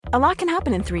A lot can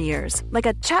happen in 3 years, like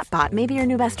a chatbot may be your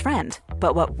new best friend.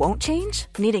 But what won't change?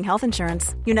 Needing health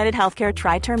insurance. United Healthcare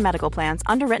Tri-Term Medical Plans,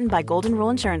 underwritten by Golden Rule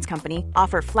Insurance Company,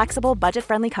 offer flexible,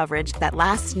 budget-friendly coverage that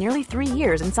lasts nearly 3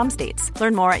 years in some states.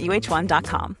 Learn more at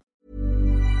uh1.com.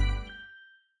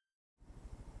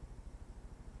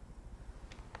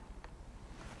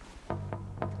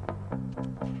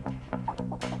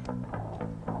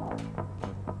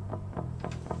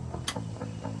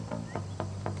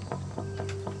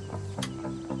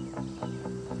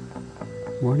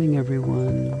 Morning,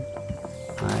 everyone.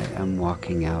 I am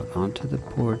walking out onto the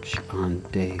porch on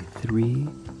day 3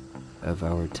 of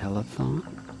our telethon,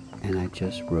 and I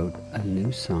just wrote a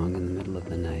new song in the middle of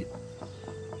the night.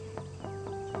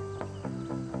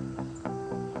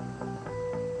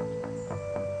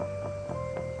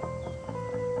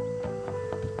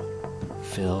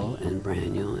 Phil and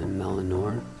Braniel and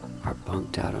Melanor are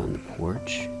bunked out on the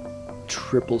porch,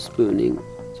 triple spooning.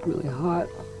 It's really hot.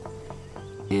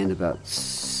 And about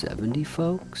 70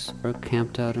 folks are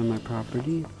camped out on my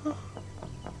property.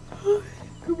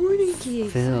 Good morning,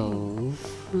 Keith. Phil,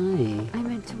 hi. I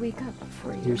meant to wake up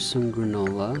for you. Here's some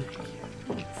granola.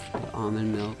 Thanks. The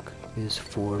almond milk is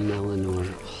for Melanor.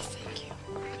 Oh, thank you.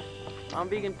 I'm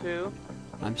vegan too.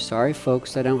 I'm sorry,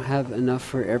 folks, I don't have enough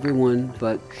for everyone,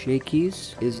 but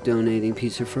Shakey's is donating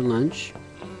pizza for lunch.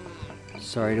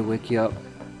 Sorry to wake you up.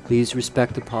 Please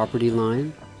respect the property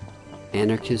line.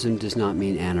 Anarchism does not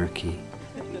mean anarchy.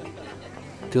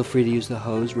 Feel free to use the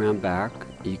hose round back.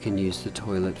 You can use the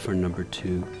toilet for number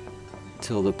 2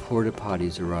 till the porta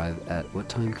potties arrive at what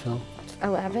time, Phil?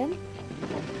 11?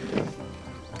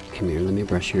 Come here, let me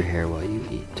brush your hair while you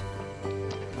eat.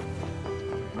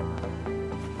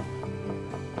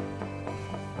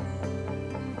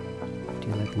 Do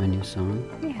you like my new song?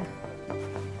 Yeah.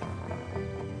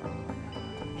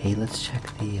 Hey, let's check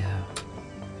the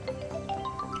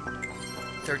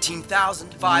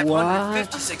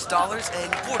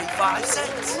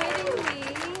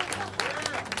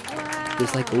 $13,556.45.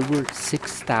 There's like over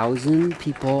 6,000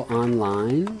 people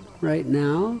online right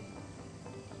now.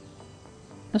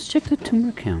 Let's check the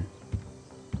tumor count.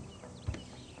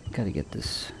 Gotta get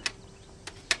this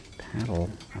paddle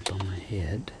up on my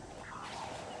head.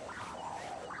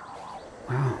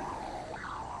 Wow.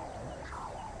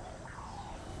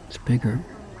 It's bigger.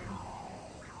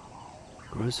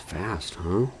 Grows fast,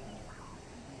 huh?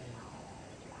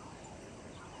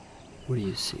 What do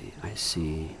you see? I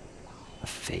see a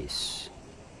face.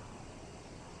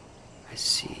 I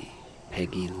see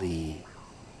Peggy Lee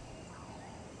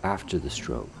after the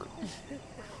stroke.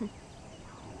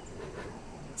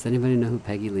 Does anybody know who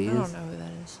Peggy Lee is? I don't know who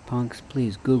that is. Punks,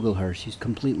 please Google her. She's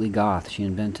completely goth. She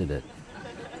invented it.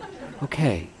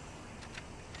 Okay.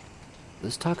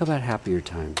 Let's talk about happier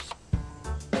times.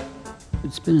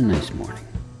 It's been a nice morning.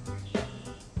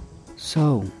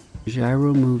 So,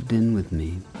 Jairo moved in with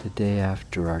me the day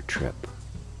after our trip.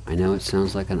 I know it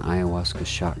sounds like an ayahuasca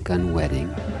shotgun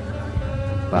wedding,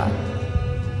 but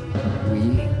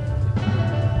we...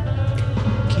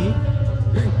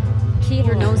 Keith,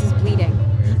 your nose is bleeding.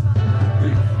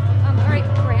 All right,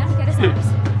 Graham, get his arms.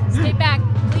 Stay back.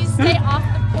 Please stay off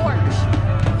the porch.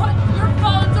 Put your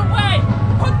phones away!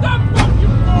 Put them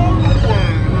fucking phones away!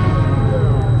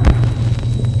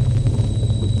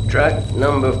 Track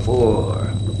number 4.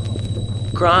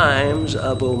 Crimes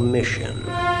of omission.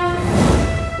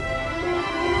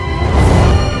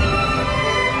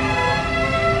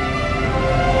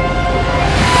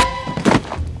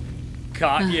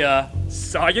 Caught ya.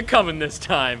 Saw you coming this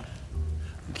time.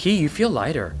 Key, you feel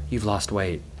lighter. You've lost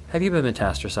weight. Have you been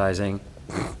metastasizing?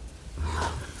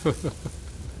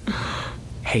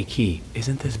 Hey, Key,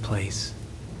 isn't this place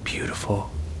beautiful?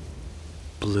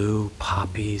 Blue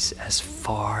poppies as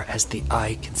far as the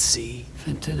eye can see.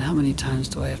 Fenton, how many times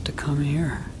do I have to come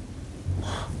here?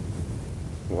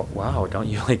 Wow, don't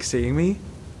you like seeing me?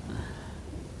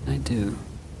 I do.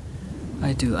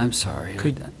 I'm sorry.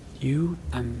 Could you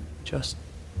just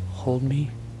hold me?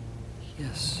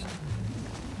 Yes.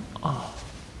 Oh,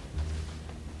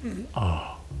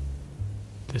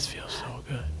 this feels so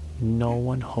good. No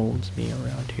one holds me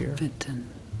around here. Fenton,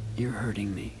 you're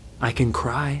hurting me. I can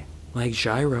cry, like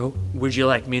Jairo. Would you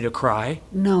like me to cry?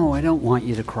 No, I don't want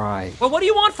you to cry. Well, what do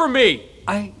you want from me?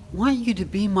 I want you to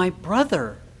be my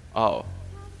brother. Oh.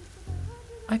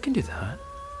 I can do that.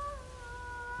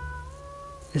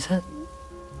 Is that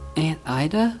Aunt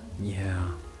Ida?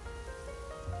 Yeah.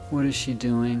 What is she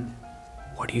doing?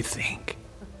 What do you think?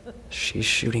 She's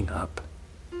shooting up.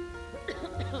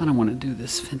 I don't want to do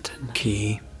this, Fenton.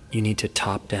 Key, you need to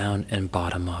top down and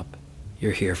bottom up.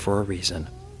 You're here for a reason,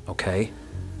 okay?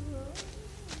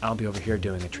 I'll be over here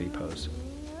doing a tree pose.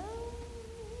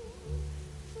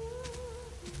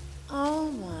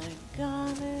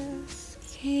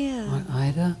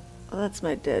 Ida? Oh, that's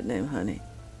my dead name, honey.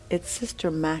 It's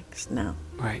Sister Max now.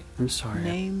 Right, I'm sorry.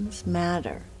 Names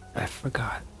matter. I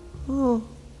forgot. Oh.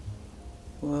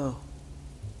 Whoa.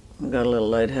 I got a little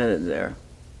lightheaded there.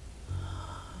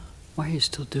 Why are you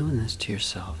still doing this to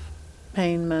yourself?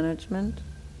 Pain management.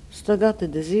 Still got the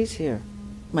disease here.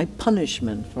 My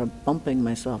punishment for bumping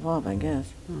myself off, I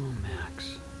guess. Oh,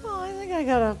 Max. Oh, I think I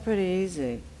got off pretty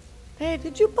easy. Hey,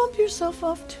 did you bump yourself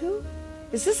off too?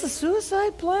 Is this a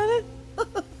suicide planet?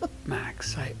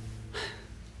 Max,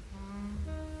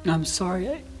 I'm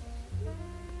sorry.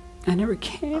 I never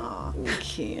came. Oh,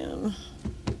 Ken.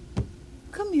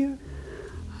 Come here.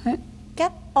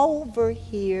 Get over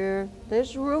here.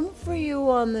 There's room for you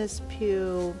on this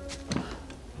pew.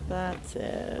 That's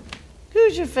it.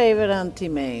 Who's your favorite Auntie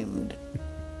Maimed?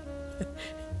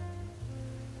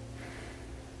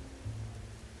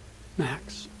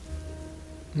 Max,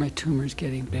 my tumor's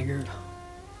getting bigger.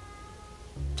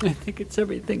 I think it's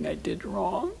everything I did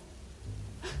wrong.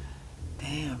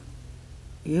 Damn.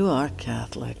 You are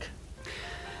Catholic.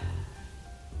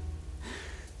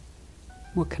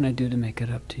 What can I do to make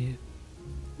it up to you?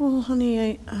 Well,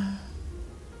 honey,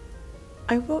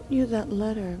 I wrote you that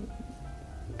letter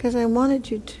because I wanted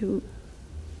you to...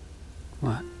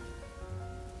 What?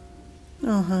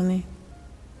 Oh, honey.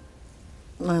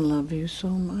 I love you so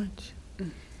much.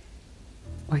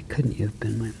 Why couldn't you have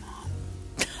been my mom?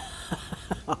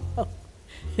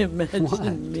 Imagine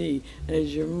What? me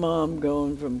as your mom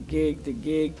going from gig to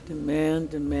gig, to man,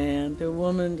 to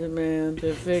woman to man,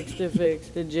 to fix,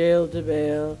 to jail to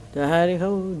bail, to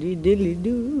hidey-ho,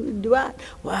 dee-diddly-doo, do-I.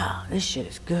 Wow, this shit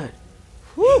is good.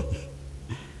 Whew!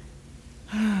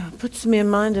 Puts me in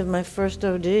mind of my first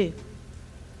OD.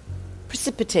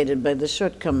 Precipitated by the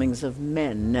shortcomings of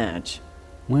men, Natch.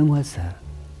 When was that?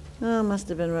 Oh, must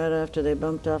have been right after they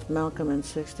bumped off Malcolm in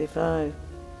 '65.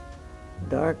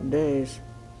 Dark days.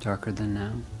 Darker than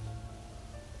now?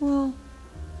 Well,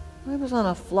 I was on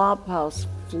a flophouse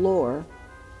floor,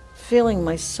 feeling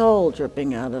my soul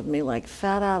dripping out of me like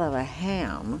fat out of a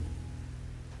ham.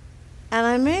 And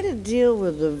I made a deal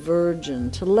with the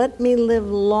Virgin to let me live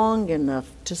long enough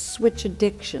to switch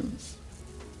addictions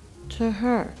to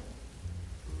her.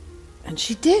 And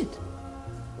she did.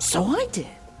 So I did.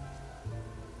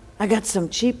 I got some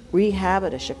cheap rehab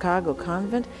at a Chicago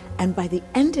convent, and by the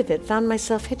end of it found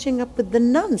myself hitching up with the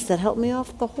nuns that helped me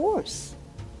off the horse.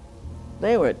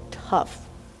 They were tough.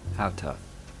 How tough?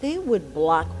 They would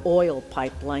block oil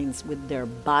pipelines with their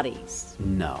bodies.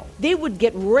 No. They would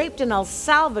get raped in El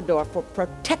Salvador for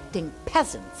protecting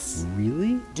peasants.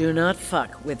 Really? Do not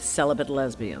fuck with celibate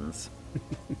lesbians.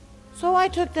 So I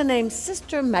took the name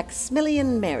Sister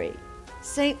Maximilian Mary.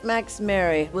 Saint Max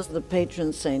Mary was the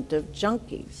patron saint of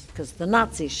junkies, because the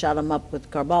Nazis shot him up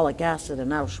with carbolic acid in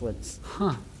Auschwitz.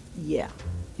 Huh. Yeah.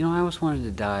 You know, I always wanted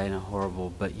to die in a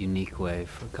horrible but unique way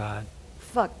for God.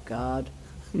 Fuck God.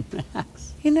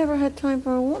 Max. He never had time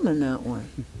for a woman that way.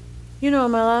 You know,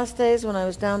 in my last days when I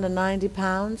was down to 90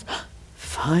 pounds,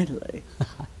 finally,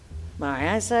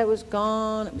 my eyesight was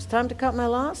gone. It was time to cut my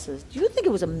losses. Do you think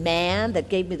it was a man that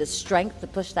gave me the strength to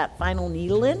push that final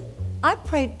needle in? I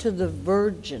prayed to the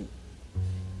Virgin.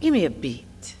 Give me a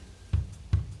beat.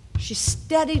 She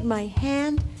steadied my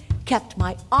hand, kept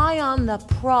my eye on the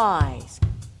prize.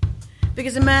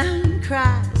 Because a man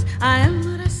cries, I am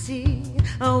what I see.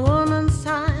 A woman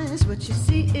sighs, what you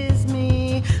see is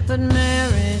me. But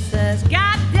Mary says,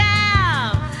 God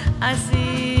damn, I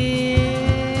see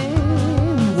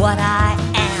what I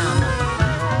am.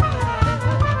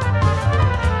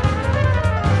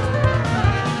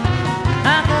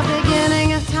 At the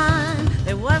beginning of time,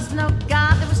 there was no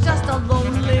God, there was just a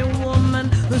lonely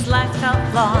woman whose life felt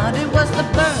flawed. It was the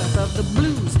birth of the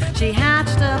blues. She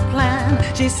hatched a plan.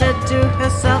 She said to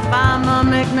herself, I'ma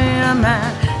make me a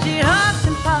man. She huffed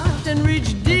and puffed and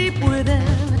reached deep within.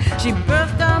 She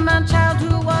birthed a man-child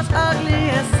who was ugly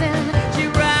as sin. She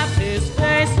wrapped his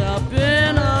face up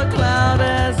in a cloud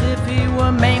as if he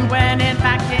were maimed when in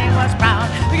fact he was proud.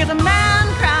 Because a man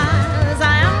cries,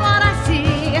 I am what I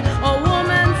see. A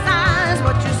woman sighs,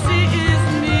 what you see is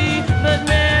me. But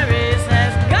Mary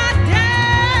says, God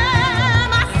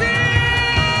damn, I see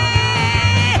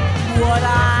what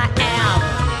I am.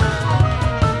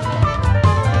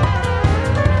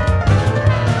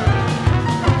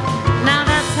 Now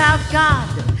that's how God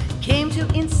came to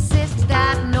insist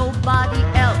that nobody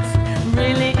else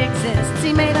really exists.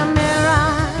 He made a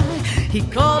mirror, he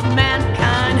called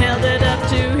mankind, held it up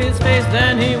to his face,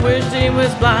 then he wished he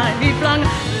was blind. He flung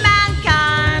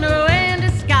mankind away in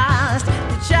disgust,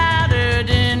 it shattered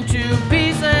into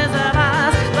pieces of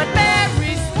us. But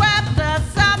Mary swept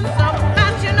us up so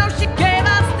fast, you know she gave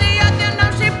us the earth, you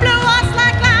know she blew us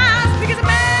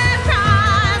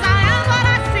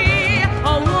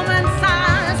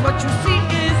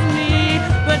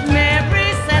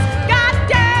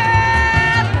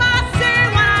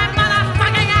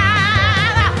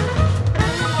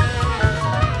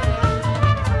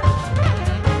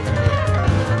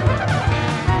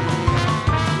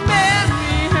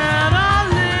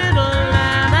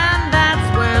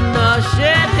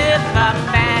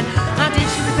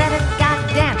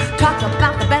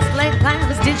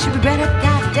she regretted,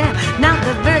 goddamn. Now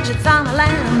the virgin's on the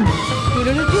land.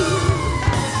 Doodle-doo,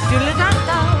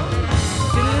 doodle-da-da,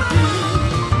 doodle-doo,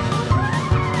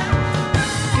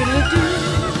 doodle-doo,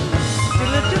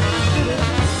 doodle-doo, doodle-doo.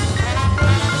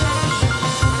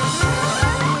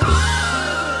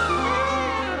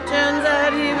 Turns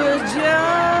out he was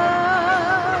just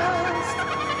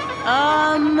a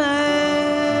man.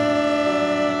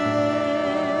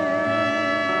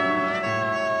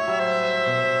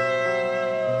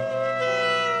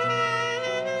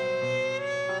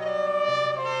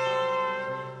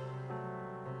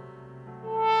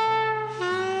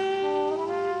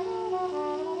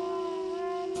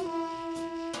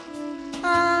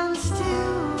 And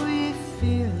still we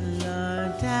feel our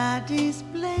daddy's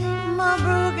blame. Our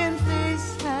broken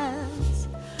faces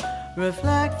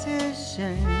reflect his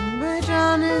shame. We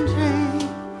drown in drink,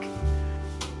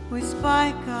 we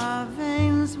spike our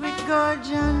veins, we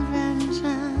gorge on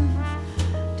vengeance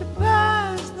to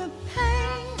burst the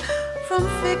pain. From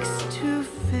fix to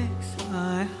fix,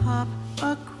 I hop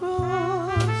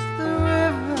across the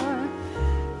river,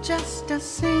 just a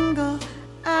single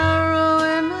arrow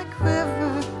in my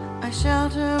quiver. I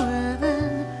shelter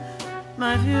within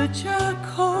my future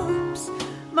corpse.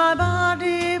 My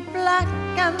body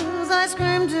blackens, I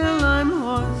scream till I'm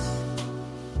hoarse.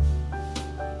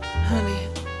 Honey,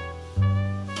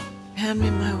 hand me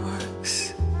my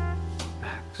works.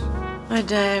 Max. I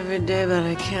die every day, but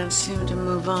I can't seem to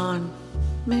move on.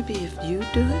 Maybe if you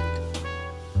do it?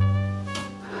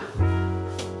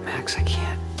 Max, I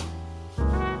can't.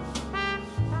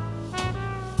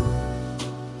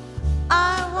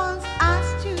 I once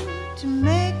asked you to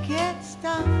make it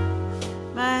stop.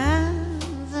 My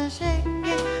hands are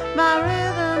shaking, my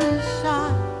rhythm is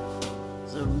shot.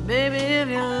 So baby, if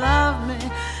you love me,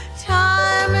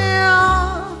 tie me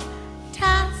off.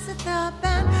 Tacit the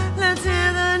band, let's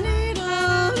hear the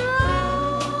needle drop.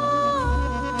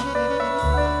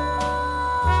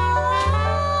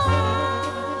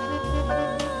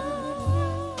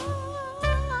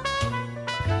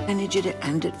 I need you to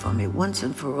end it for me once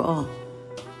and for all.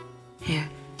 Here,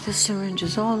 the syringe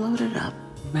is all loaded up.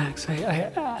 Max, I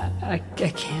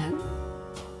can't.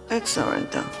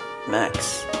 Excellent, though.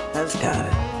 Max has got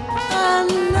it. And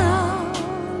now,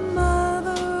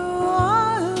 mother,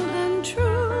 wild and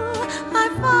true, I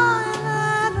find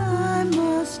that I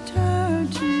must turn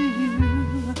to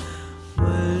you.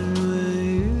 When will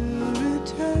you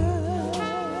return?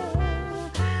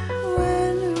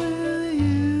 When will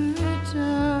you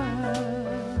return?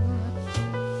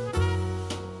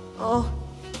 Oh,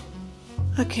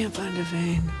 I can't find a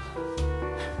vein.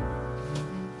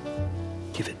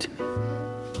 Give it to me.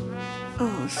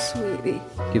 Oh, sweetie.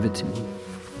 Give it to me.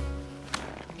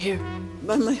 Here,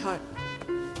 by my heart.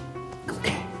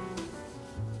 Okay.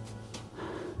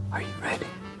 Are you ready?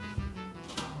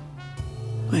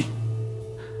 Wait.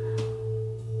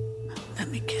 Let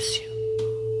me kiss you.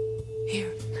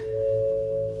 Here.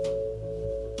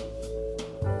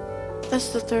 That's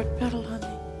the third petal, honey.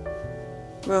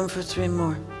 Room for 3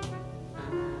 more.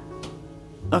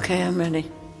 Okay, I'm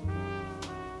ready.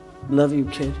 Love you,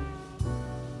 kid.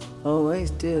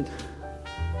 Always did.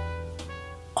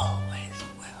 Always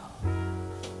will.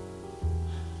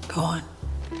 Go on.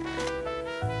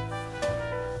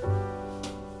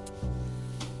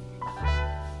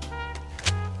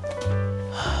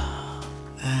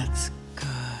 That's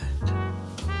good.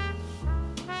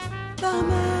 The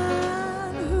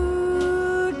man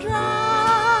who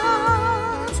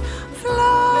drowns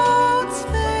floats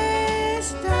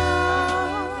face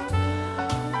down,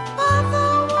 but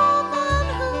the woman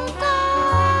who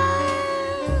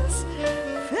dies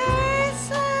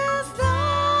faces the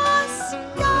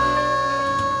sky.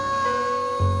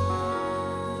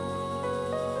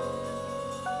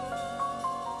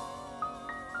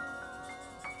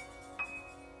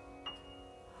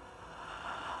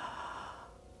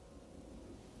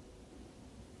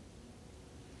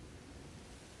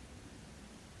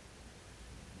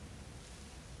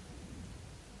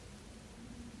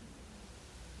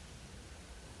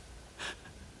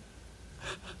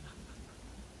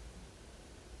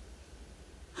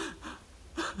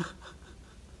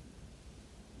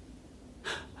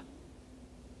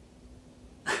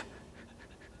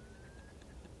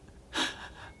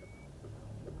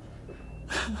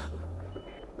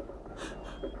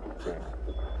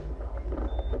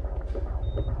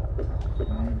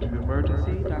 To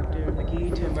emergency, Dr. McGee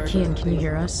to emergency. Kian, can you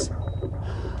hear us?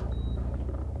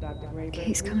 Dr. Graber,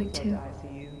 He's coming please too. report to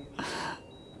ICU.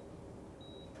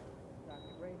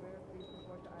 Dr. Graber, please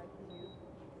report to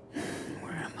ICU.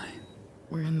 Where am I?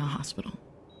 We're in the hospital.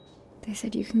 They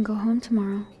said you can go home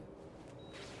tomorrow.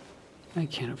 I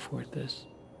can't afford this.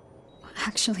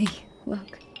 Actually,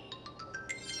 look.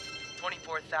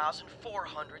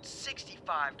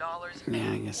 $24,465.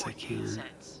 Yeah, I guess I can.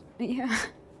 Yeah.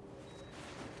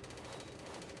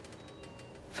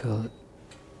 Phil,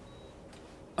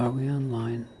 are we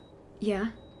online? Yeah.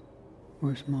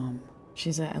 Where's Mom?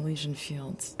 She's at Elysian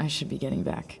Fields. I should be getting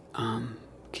back. Can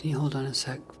you hold on a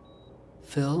sec?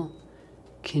 Phil,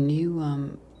 can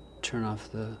you, turn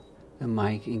off the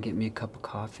mic and get me a cup of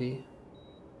coffee?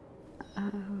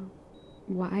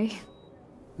 Why?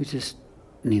 We just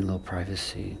need a little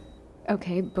privacy.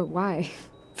 Okay, but why?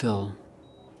 Phil,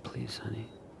 please, honey.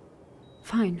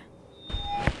 Fine.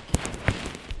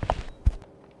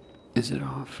 Is it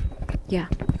off? Yeah.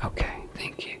 Okay,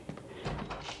 thank you.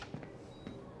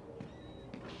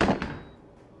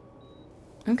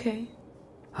 Okay.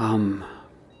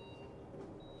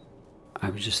 I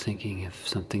was just thinking if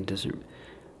something doesn't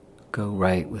go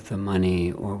right with the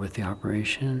money or with the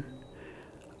operation,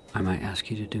 I might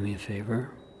ask you to do me a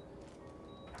favor.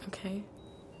 Okay.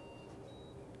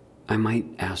 I might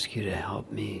ask you to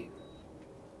help me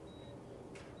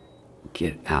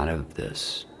get out of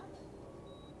this.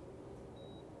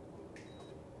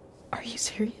 Are you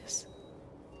serious?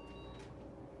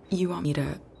 You want me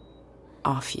to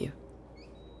off you?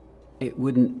 It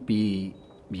wouldn't be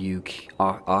you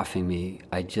offing me.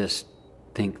 I just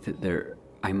think that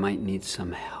I might need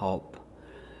some help.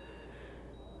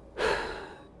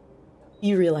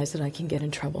 You realize that I can get in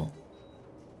trouble.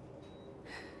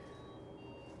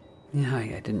 Yeah,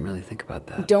 I didn't really think about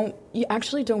that. Don't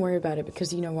worry about it,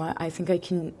 because you know what? I think I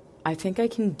can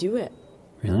do it.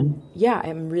 Really? Yeah,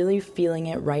 I'm really feeling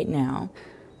it right now.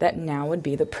 That now would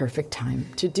be the perfect time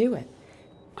to do it.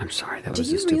 I'm sorry, that Do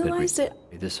was you a stupid realize that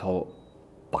This whole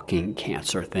fucking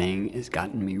cancer thing has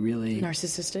gotten me really...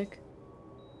 narcissistic?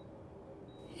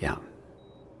 Yeah.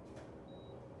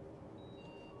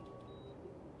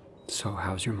 So,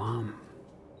 how's your mom?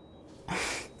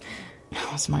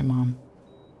 How's my mom?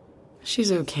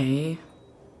 She's okay.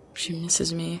 She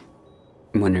misses me.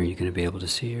 When are you going to be able to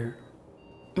see her?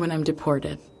 When I'm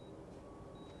deported.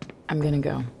 I'm gonna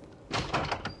go.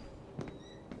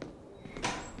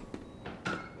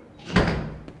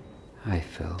 Hi,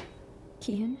 Phil.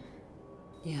 Kian?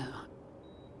 Yeah.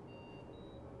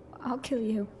 I'll kill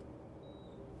you.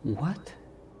 What?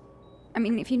 I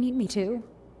mean, if you need me to.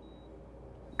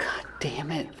 God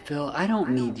damn it, Phil. I don't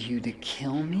need you to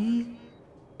kill me.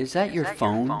 Is that your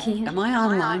phone? Kian? Am I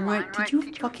online right? Did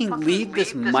you fucking leave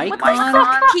this mic What the on?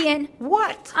 fuck, Kian?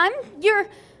 What?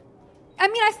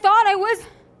 I thought I was...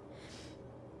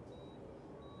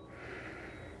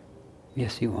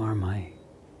 Yes, you are my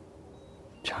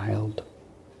child,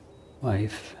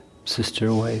 wife,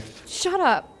 sister, wife. Shut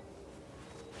up.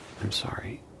 I'm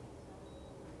sorry.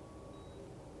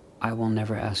 I will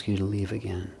never ask you to leave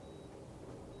again.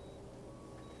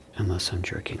 Unless I'm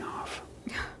jerking off.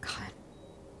 God.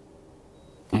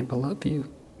 I love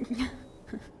you.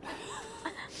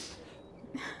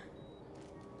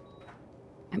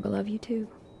 I love you too.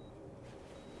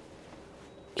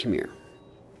 Come here.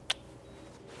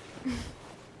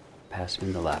 Pass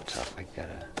me the laptop. I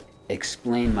gotta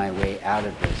explain my way out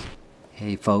of this.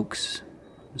 Hey, folks.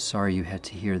 I'm sorry you had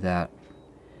to hear that.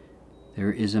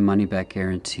 There is a money-back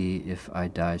guarantee if I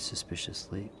die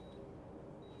suspiciously.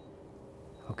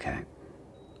 Okay.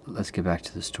 Let's get back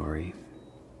to the story.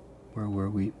 Where were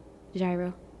we?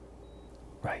 Gyro.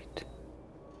 Right.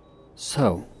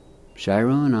 So,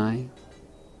 Gyro and I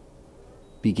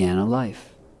began a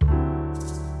life.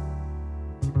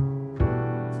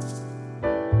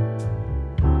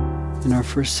 In our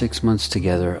first 6 months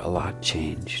together, a lot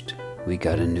changed. We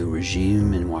got a new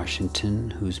regime in Washington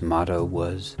whose motto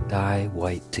was, "Die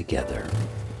white together."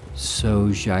 So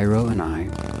Gyro and I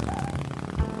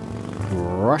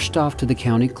rushed off to the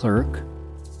county clerk,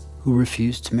 who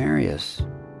refused to marry us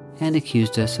and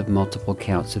accused us of multiple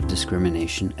counts of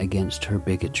discrimination against her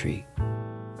bigotry.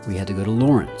 We had to go to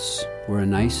Lawrence, where a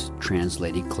nice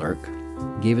trans-lady clerk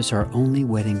gave us our only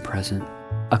wedding present,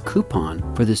 a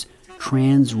coupon for this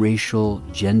transracial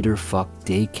gender-fuck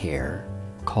daycare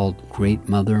called Great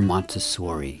Mother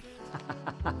Montessori.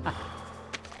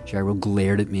 Gyro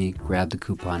glared at me, grabbed the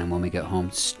coupon, and when we got home,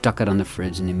 stuck it on the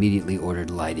fridge and immediately ordered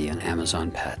Lydie on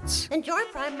Amazon Pets. Enjoy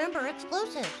Prime member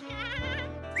exclusive.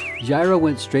 Gyro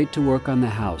went straight to work on the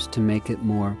house to make it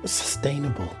more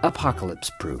sustainable,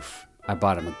 apocalypse-proof. I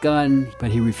bought him a gun,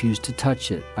 but he refused to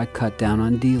touch it. I cut down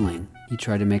on dealing. He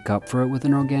tried to make up for it with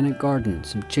an organic garden,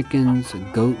 some chickens, a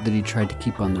goat that he tried to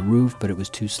keep on the roof, but it was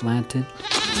too slanted.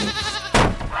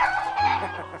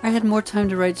 I had more time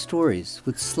to write stories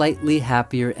with slightly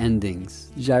happier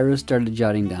endings. Gyro started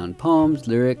jotting down poems,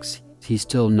 lyrics. He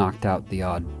still knocked out the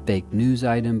odd fake news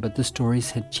item, but the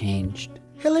stories had changed.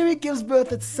 Hillary gives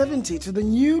birth at 70 to the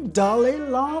new Dalai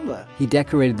Lama. He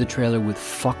decorated the trailer with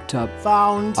fucked up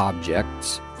found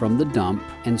objects from the dump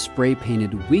and spray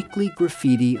painted weekly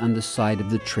graffiti on the side of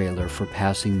the trailer for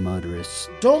passing motorists.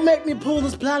 Don't make me pull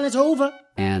this planet over.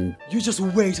 And you just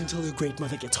wait until your great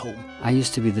mother gets home. I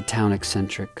used to be the town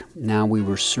eccentric. Now we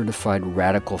were certified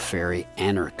radical fairy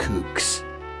anarchooks.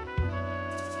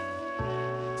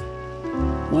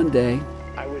 One day,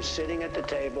 I was sitting at the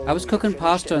table. I was cooking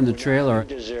pasta in the trailer.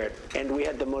 Dessert, and we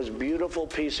had the most beautiful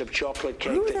piece of chocolate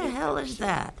cake. Who the hell is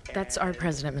that? That's our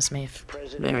president, Miss Maeve.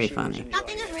 Very funny.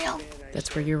 Nothing is real.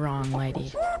 That's where you're wrong,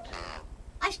 lady.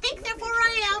 I stink, therefore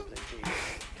I am.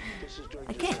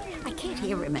 I can't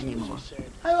hear him anymore.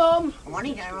 Hi, Mom.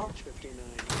 Morning, Harold.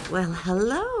 Well,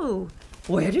 hello.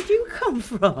 Where did you come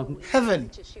from?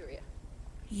 Heaven.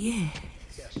 Yes.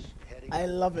 I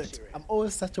love it. I'm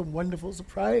always such a wonderful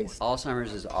surprise.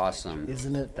 Alzheimer's is awesome.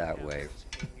 Isn't it? That way.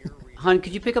 Hon,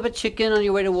 could you pick up a chicken on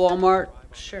your way to Walmart?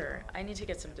 Sure. I need to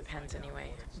get some Depends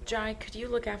anyway. Jai, could you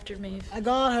look after Maeve? I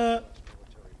got her.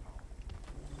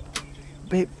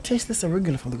 Babe, taste this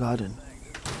arugula from the garden.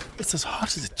 It's as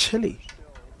hot as a chili.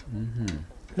 Mm-hmm.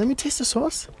 Let me taste the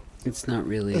sauce. It's not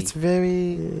really... It's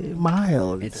very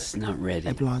mild. It's not ready.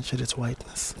 I blanched its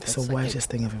whiteness. It's the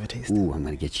whitest thing I've ever tasted. Ooh, I'm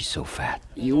gonna get you so fat.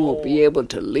 You won't be able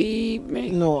to leave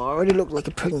me. No, I already look like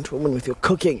a pregnant woman with your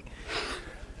cooking.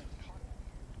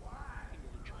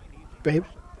 Babe,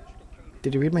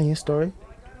 did you read my new story?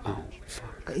 Oh,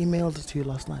 fuck. I emailed it to you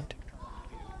last night.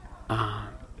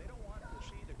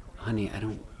 Honey, I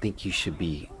don't think you should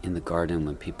be in the garden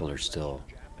when people are still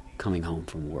coming home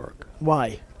from work.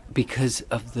 Why? Because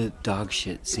of the dog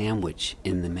shit sandwich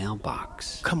in the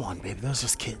mailbox. Come on, baby, those are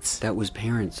just kids. That was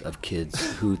parents of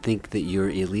kids who think that you're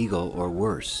illegal or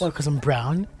worse. What, because I'm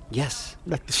brown? Yes.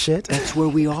 Like the shit? That's where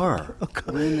we are.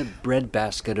 We're in the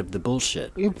breadbasket of the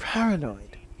bullshit. You're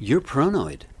paranoid. You're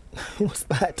pronoid. What's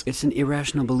that? It's an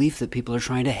irrational belief that people are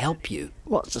trying to help you.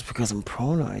 Well, just because I'm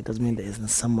pronoid doesn't mean there isn't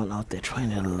someone out there trying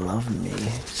to love me.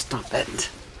 Stop it.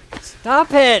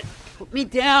 Stop it! Put me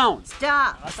down!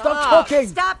 Stop. Stop talking!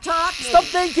 Stop talking! Stop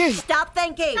thinking! Stop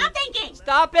thinking! Stop thinking!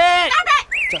 Stop it! Stop it!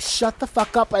 Just shut the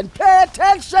fuck up and pay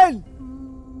attention!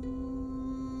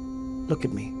 Look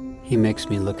at me. He makes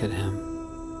me look at him.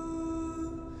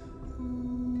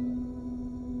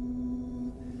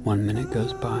 1 minute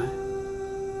goes by.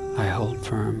 I hold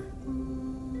firm.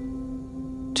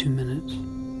 2 minutes.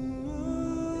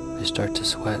 I start to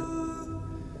sweat.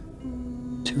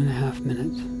 2.5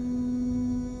 minutes.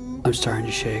 I'm starting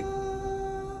to shake.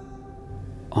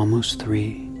 Almost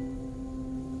 3.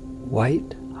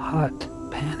 White hot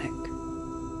panic.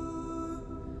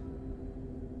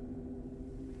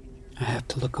 I have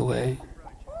to look away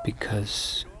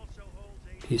because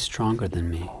he's stronger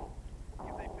than me.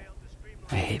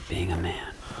 I hate being a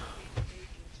man.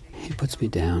 He puts me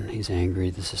down. He's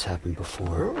angry. This has happened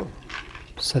before.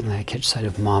 Suddenly I catch sight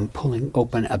of Mom pulling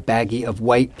open a baggie of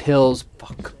white pills.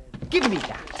 Fuck. Give me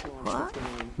that. What?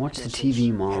 Watch the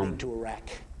TV, Mom.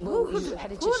 Who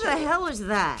the hell is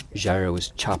that? Jairo was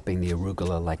chopping the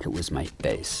arugula like it was my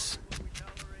face.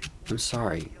 I'm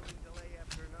sorry.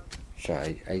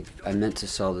 Shai, I meant to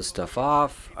sell this stuff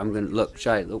off. I'm gonna... Look,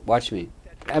 Shai, look, watch me.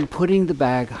 I'm putting the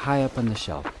bag high up on the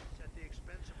shelf.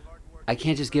 I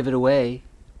can't just give it away.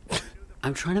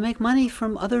 I'm trying to make money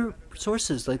from other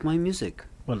sources, like my music.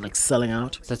 What, like selling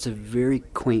out? That's a very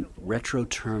quaint retro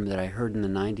term that I heard in the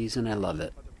 90s, and I love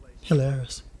it.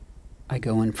 Hilarious. I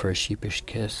go in for a sheepish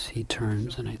kiss. He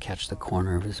turns, and I catch the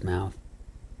corner of his mouth.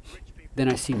 Then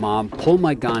I see Mom pull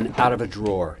my gun out of a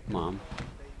drawer. Mom,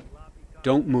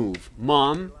 don't move.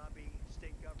 Mom!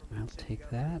 I'll take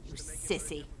that.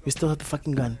 Sissy. You still have the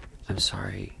fucking gun. I'm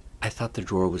sorry. I thought the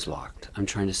drawer was locked. I'm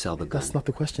trying to sell the gun. That's not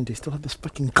the question. Do you still have this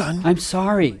fucking gun? I'm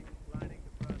sorry.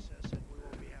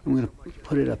 I'm going to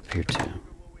put it up here, too.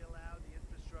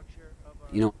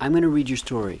 You know, I'm going to read your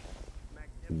story.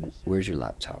 Where's your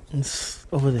laptop? It's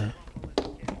over there.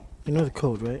 You know the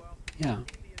code, right? Yeah.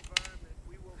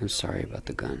 I'm sorry about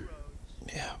the gun.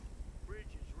 Yeah.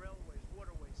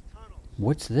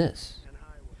 What's this?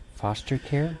 Foster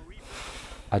care?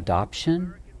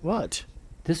 Adoption? What?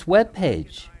 This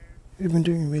webpage. You've been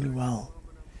doing really well.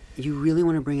 You really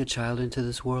want to bring a child into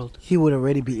this world? He would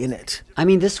already be in it. I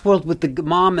mean, this world with the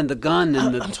mom and the gun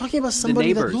and I'm talking about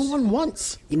somebody that no one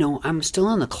wants. You know, I'm still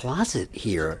in the closet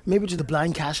here. Maybe to the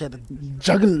blind cash at the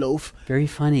Juggerloaf. Very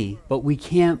funny, but we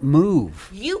can't move.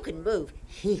 You can move.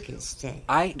 He can stay.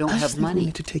 I don't have money. We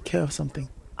need to take care of something.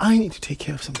 I need to take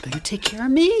care of something. You take care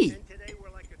of me.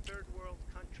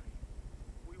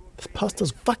 This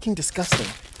pasta's fucking disgusting.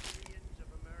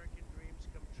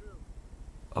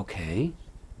 Okay.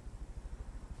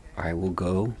 I will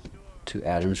go to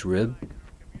Adam's Rib.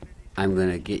 I'm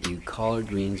gonna get you collard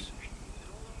greens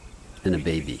and a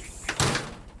baby.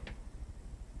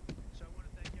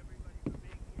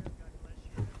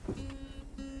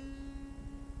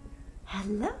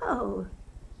 Hello.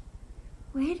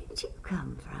 Where did you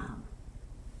come from?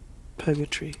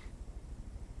 Purgatory.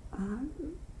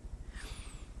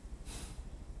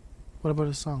 What about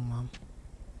a song, Mom?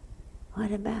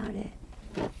 What about it?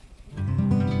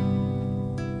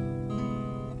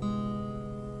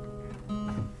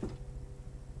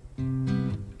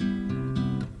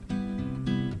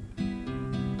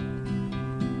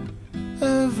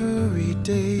 Every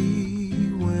day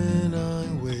when I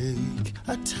wake,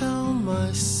 I tell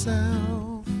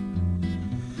myself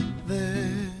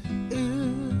there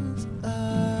is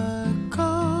a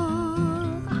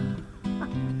God,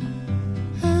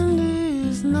 and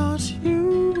it's not you.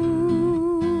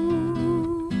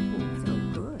 So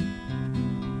good.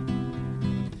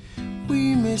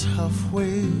 We meet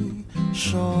halfway,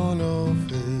 shorn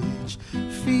of age,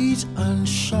 feet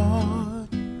unshod.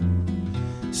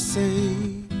 Say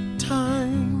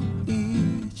time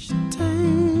each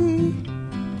day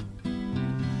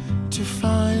to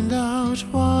find out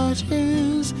what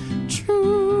is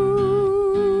true.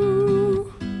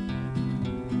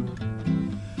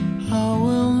 I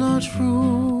will not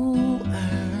rule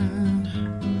and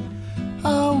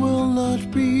I will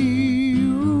not be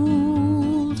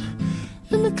ruled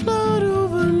in the cloud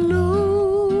of unknowing.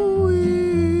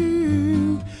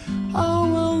 I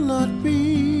will not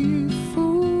be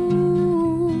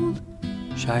fooled.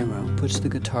 Gyro puts the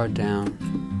guitar down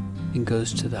and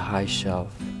goes to the high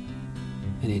shelf,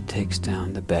 and he takes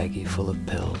down the baggie full of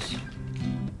pills.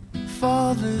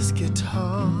 Father's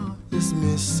guitar is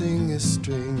missing a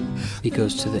string. He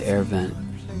goes to the air vent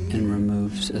and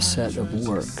removes a set of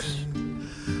works.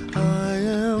 I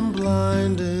am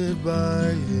blinded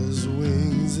by his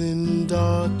wings in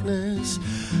darkness.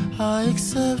 I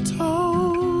accept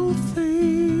all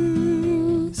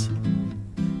things.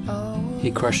 He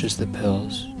crushes the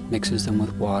pills, mixes them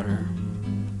with water,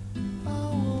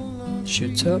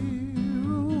 shoots up.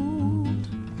 In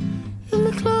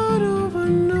the cloud of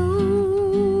unknowing,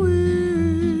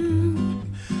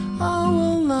 I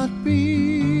will not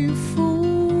be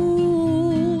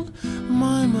fooled.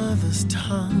 My mother's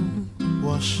tongue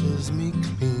washes me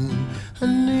clean. Her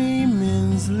name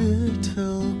means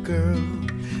little girl.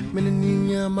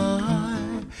 Menina my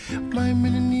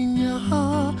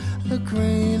menina, a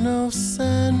grain of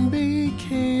sand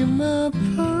became a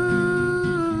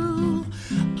pearl.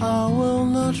 I will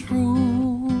not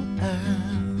rule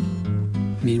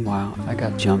and... Meanwhile, I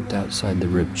got jumped outside the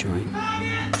rib joint.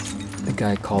 The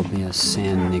guy called me a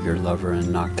sand nigger lover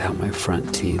and knocked out my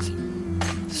front teeth.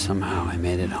 Somehow I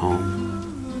made it home.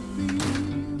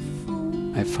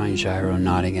 I find Gyro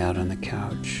nodding out on the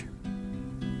couch.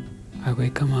 I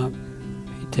wake him up.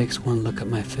 He takes one look at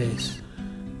my face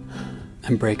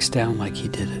and breaks down like he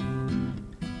did it.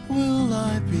 Will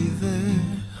I be there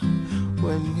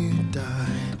when you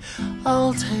die?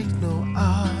 I'll take no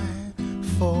eye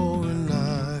for an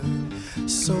eye,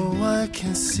 so I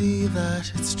can see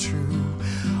that it's true.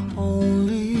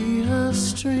 Only a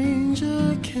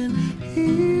stranger can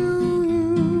heal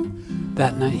you.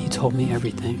 That night he told me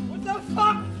everything. What the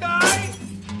fuck, guy?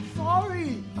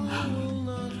 Sorry.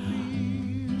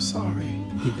 I'm sorry.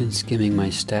 He'd been skimming my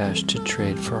stash to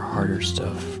trade for harder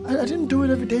stuff. I didn't do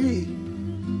it every day.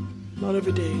 Not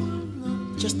every day.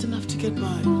 Just enough to get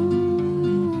by.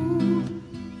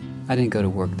 I didn't go to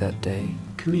work that day.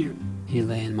 Come here. He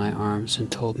lay in my arms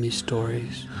and told me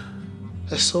stories.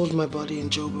 I sold my body in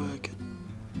Joburg.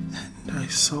 And I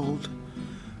sold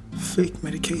fake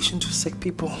medication to sick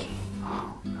people.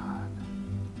 Oh, God.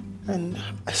 And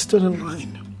I stood in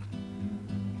line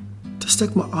to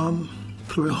stick my arm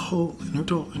through a hole in a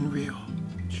door in Rio.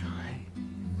 Joy.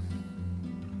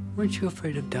 Weren't you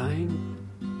afraid of dying?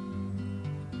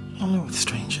 Only with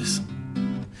strangers.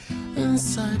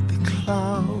 Inside the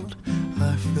cloud,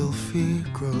 I feel fear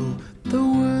grow. The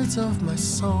words of my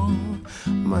song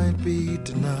might be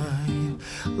denied.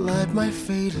 Light might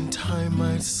fade and time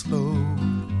might slow.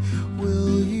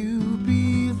 Will you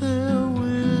be there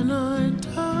when I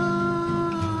die?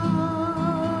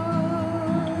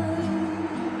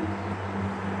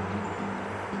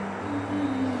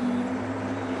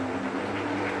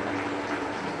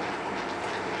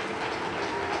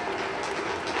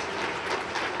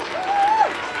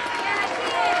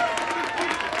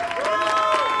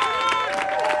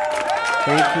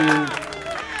 Thank you.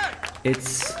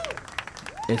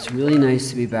 It's really nice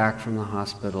to be back from the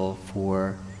hospital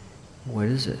for, what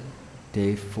is it?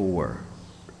 Day 4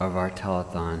 of our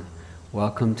telethon.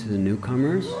 Welcome to the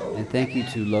newcomers, and thank you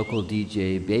to local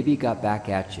DJ Baby Got Back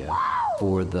At Ya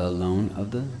for the loan of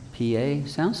the PA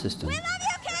sound system. We love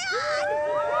you, Kid!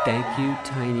 Thank you,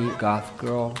 Tiny Goth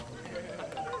Girl.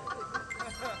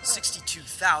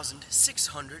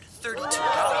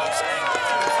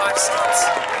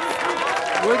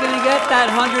 $62,632.45. We're gonna get that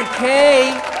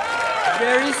 100K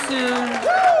very soon.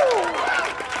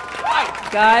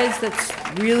 Guys, that's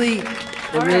really,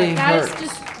 it really guys, hurts.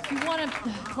 just if you want to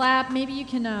clap, maybe you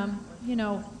can,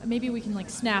 maybe we can like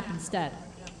snap instead.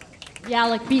 Yeah,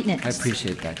 like beating it. I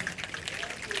appreciate that.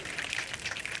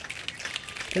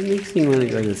 That makes me want to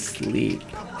go to sleep.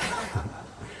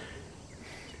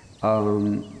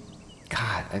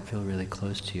 God, I feel really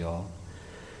close to y'all.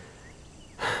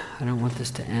 I don't want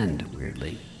this to end,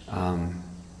 weirdly.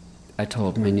 I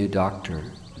told my new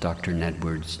doctor, Dr.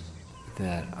 Nedwards,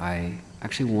 that I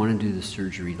actually want to do the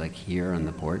surgery like here on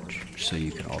the porch so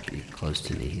you could all be close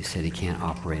to me. He said he can't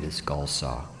operate a skull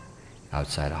saw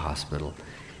outside a hospital.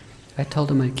 I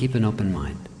told him I'd keep an open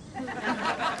mind.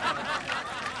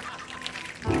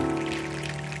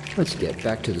 Let's get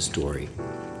back to the story.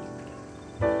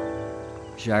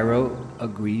 Gyro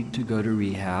agreed to go to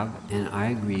rehab, and I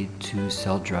agreed to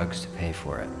sell drugs to pay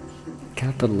for it.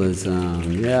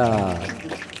 Capitalism, yeah.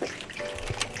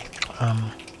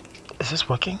 Is this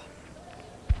working?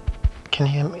 Can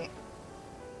you hear me?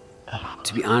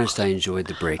 To be honest, I enjoyed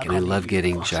the break, and I love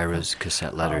getting Gyro's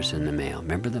cassette letters in the mail.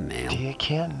 Remember the mail? Dear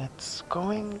Ken, it's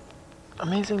going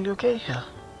amazingly okay here.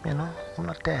 You know, I'm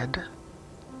not dead.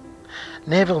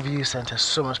 Naval View Center is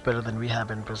so much better than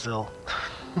rehab in Brazil.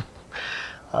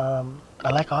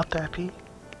 I like art therapy,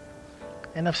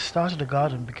 and I've started a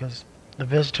garden because the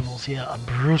vegetables here are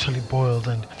brutally boiled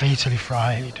and fatally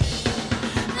fried.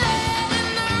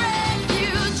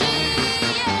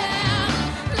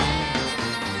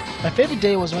 My favorite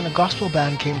day was when a gospel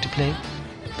band came to play.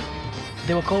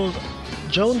 They were called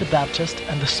Joan the Baptist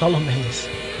and the Solomon's.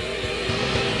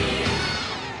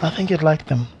 I think you'd like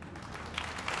them.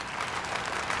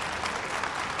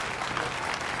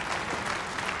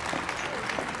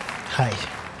 Hi.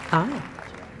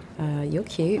 Ah, you're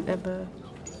cute. Have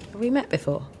we met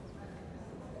before?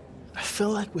 I feel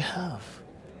like we have.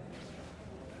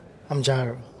 I'm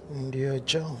Gyro, and you're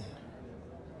Joan.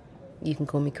 You can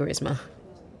call me Charisma.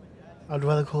 I'd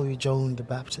rather call you Joan the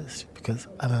Baptist because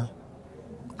I'm a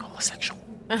homosexual.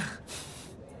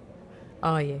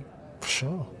 Are you? For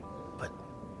sure, but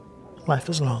life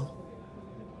is long.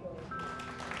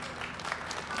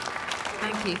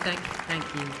 Thank you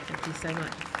so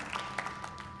much.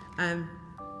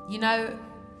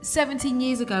 17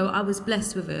 years ago, I was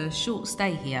blessed with a short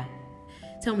stay here.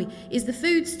 Tell me, is the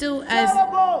food still as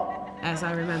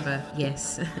I remember?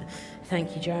 Yes.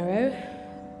 Thank you, Gyro.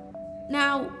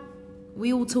 Now,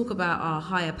 we all talk about our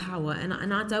higher power, and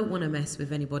I don't want to mess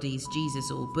with anybody's Jesus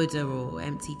or Buddha or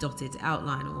empty dotted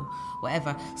outline or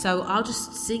whatever. So I'll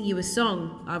just sing you a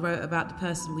song I wrote about the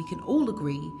person we can all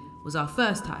agree was our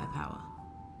first higher power.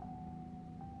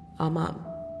 Our mum.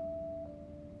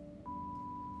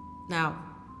 Now,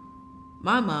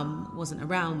 my mum wasn't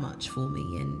around much for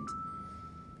me, and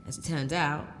as it turned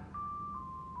out,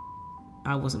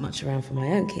 I wasn't much around for my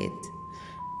own kid.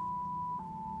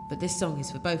 But this song is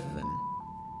for both of them.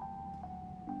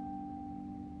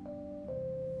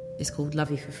 It's called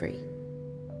Love You for Free.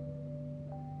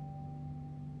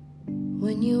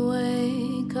 When you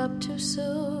wake up too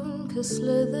soon, 'cause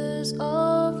slithers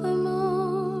of the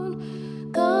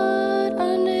moon got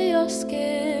under your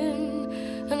skin,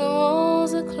 and the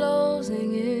walls are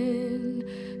closing in,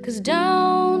 'cause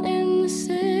down in the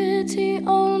city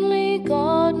only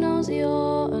God knows you're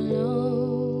alone.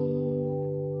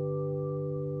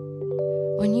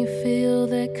 When you feel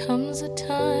there comes a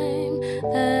time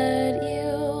that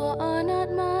you are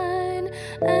not mine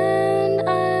and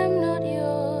I'm not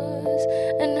yours,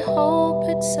 and hope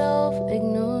itself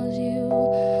ignores you,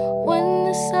 when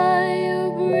the sigh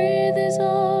you breathe is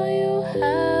all you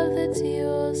have that's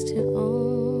yours to own.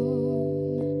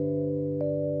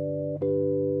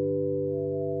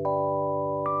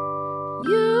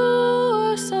 You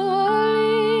are so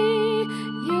holy,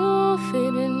 you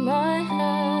fit in my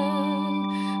hand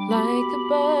like a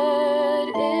bird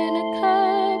in a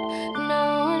cup.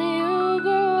 Now when you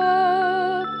grow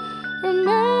up,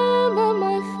 remember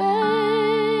my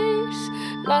face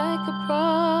like a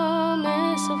pride.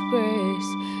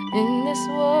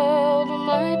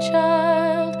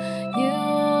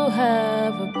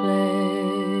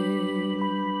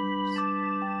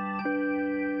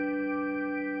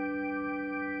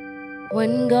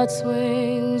 When God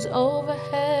swings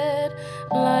overhead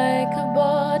like a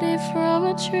body from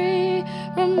a tree,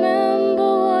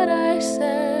 remember what I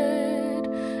said.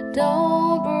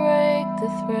 Don't break the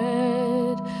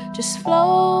thread. Just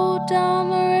float down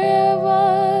the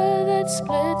river that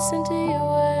splits into you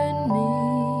and me.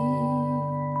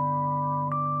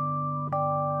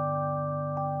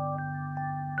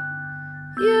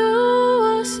 You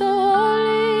are so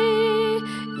holy,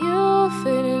 you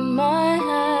fit in my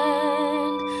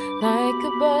hand like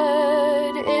a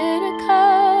bird in a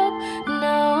cup.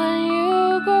 Now when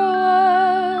you grow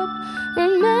up,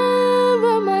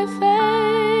 remember my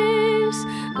face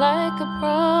like a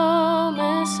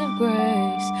promise of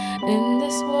grace. In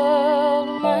this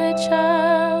world, my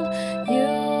child,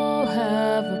 you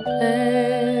have a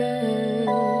place.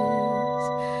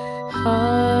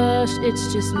 Hush,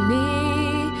 it's just me.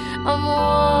 I'm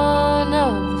one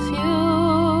of the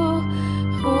few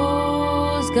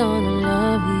who's gonna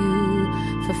love you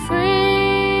for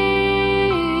free.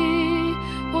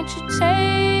 Won't you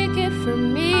take it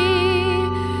from me?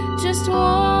 Just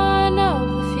one of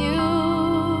the few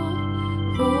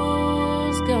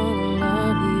who's gonna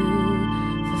love you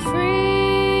for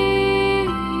free.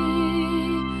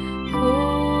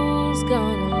 Who's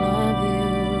gonna love you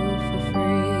for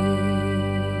free?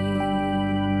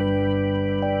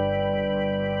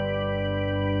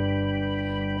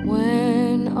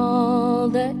 When all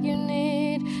that you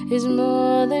need is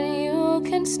more than you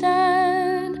can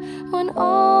stand, when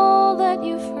all that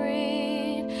you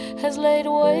freed has laid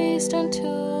waste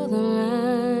unto the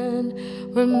land,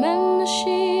 remember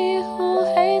she who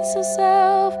hates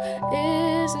herself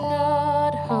is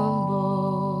not humble.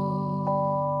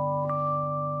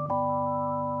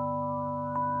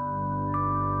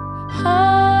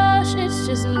 Hush, it's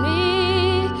just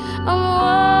me. I'm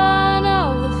one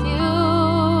of the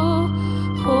few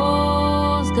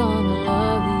who's gonna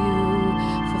love you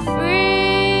for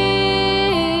free.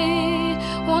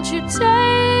 Won't you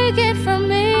take it from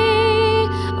me?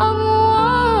 I'm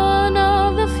one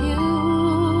of the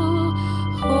few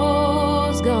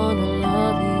who's gonna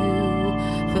love you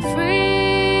for free.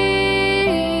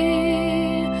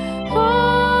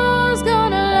 Who's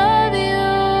gonna love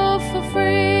you for free?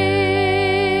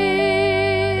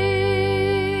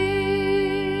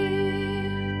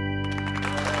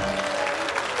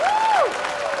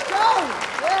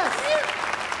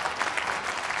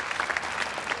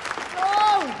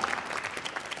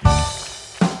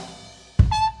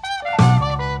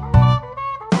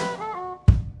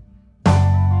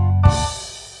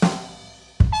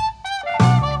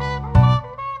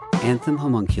 Anthem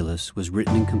Homunculus was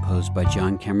written and composed by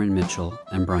John Cameron Mitchell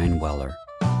and Brian Weller.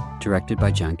 Directed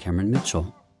by John Cameron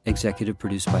Mitchell. Executive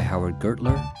produced by Howard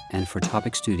Gertler, and for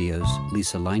Topic Studios,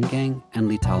 Lisa Leingang and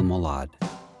Lital Molad.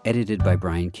 Edited by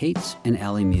Brian Cates and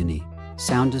Ali Muni.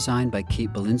 Sound designed by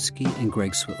Kate Belinsky and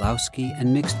Greg Switlowski,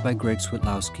 and mixed by Greg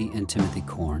Switlowski and Timothy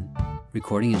Korn.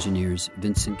 Recording engineers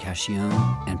Vincent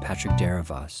Cacchione and Patrick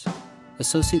Deravas.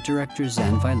 Associate Director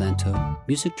Zan Violento,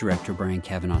 Music Director Brian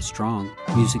Kavanaugh Strong,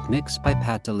 Music Mix by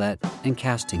Pat Dillette, and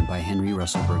casting by Henry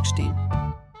Russell Bergstein.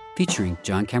 Featuring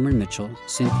John Cameron Mitchell,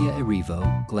 Cynthia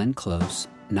Erivo, Glenn Close,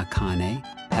 Nakane,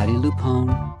 Patty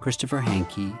Lupone, Christopher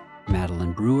Hankey,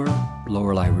 Madeline Brewer,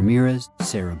 Lorelei Ramirez,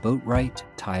 Sarah Boatwright,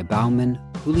 Ty Bauman,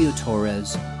 Julio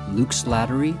Torres, Luke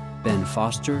Slattery, Ben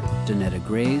Foster, Donetta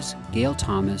Graves, Gail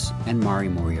Thomas, and Mari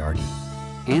Moriarty.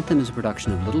 Anthem is a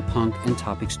production of Little Punk and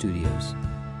Topic Studios.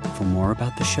 For more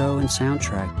about the show and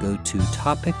soundtrack, go to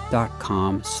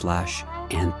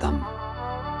topic.com/anthem.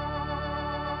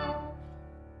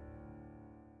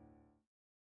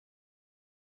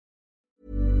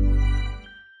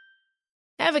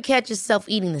 Ever catch yourself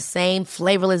eating the same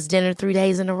flavorless dinner 3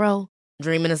 days in a row?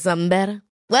 Dreaming of something better?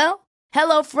 Well,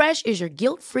 HelloFresh is your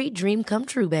guilt-free dream come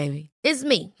true, baby. It's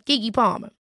me, Keke Palmer.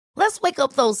 Let's wake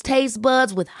up those taste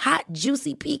buds with hot,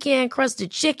 juicy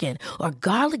pecan-crusted chicken or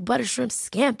garlic butter shrimp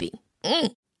scampi.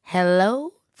 Hello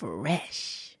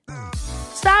Fresh.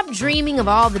 Stop dreaming of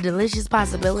all the delicious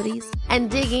possibilities and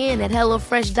dig in at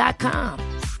HelloFresh.com.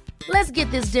 Let's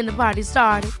get this dinner party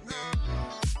started.